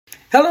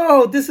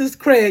Hello, this is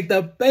Craig,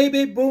 the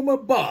baby boomer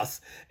boss,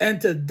 and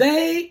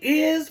today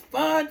is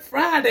Fun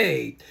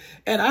Friday.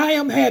 And I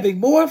am having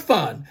more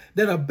fun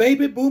than a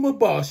baby boomer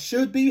boss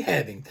should be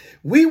having.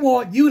 We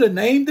want you to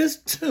name this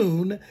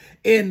tune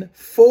in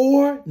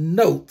 4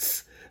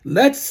 notes.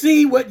 Let's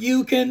see what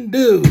you can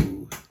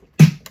do.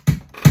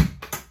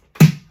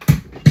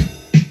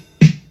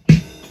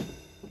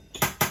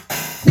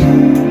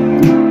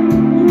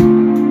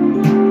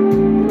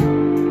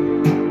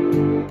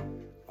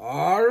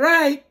 All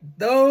right,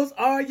 those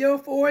are your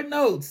 4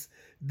 notes.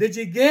 Did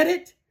you get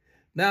it?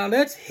 Now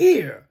let's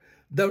hear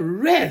the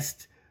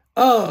rest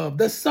of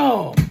the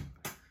song.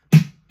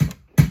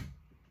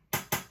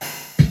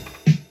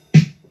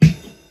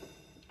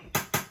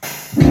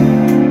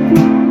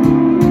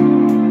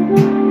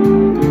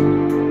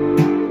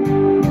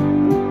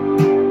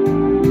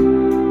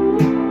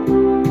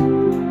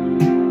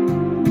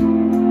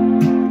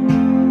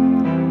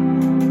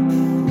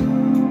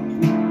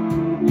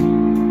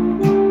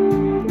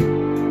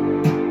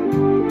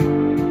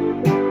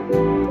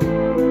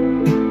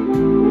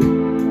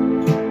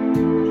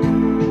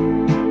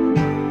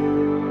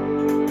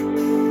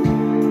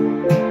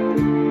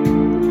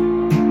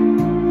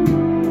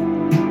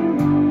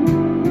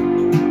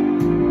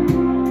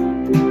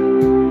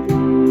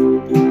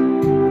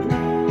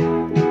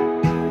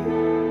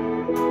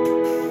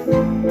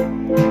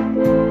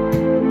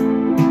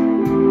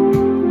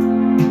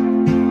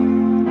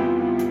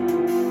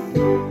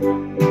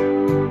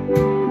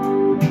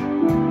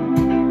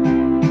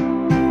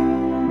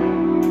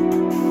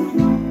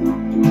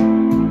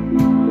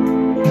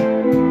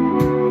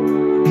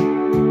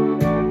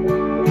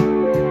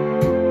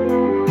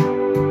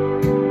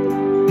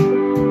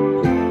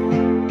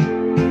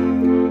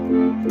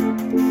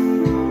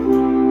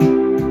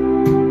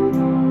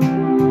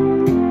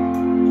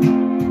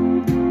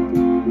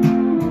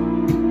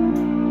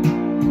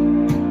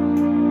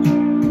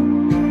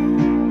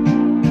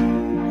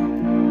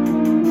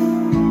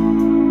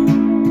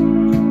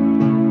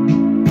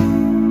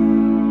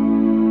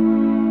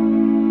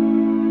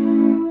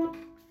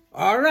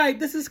 All right,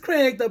 this is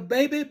Craig, the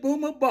baby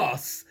boomer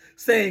boss,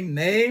 saying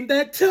name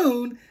that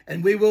tune,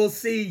 and we will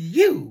see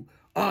you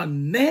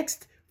on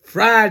next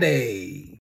Friday.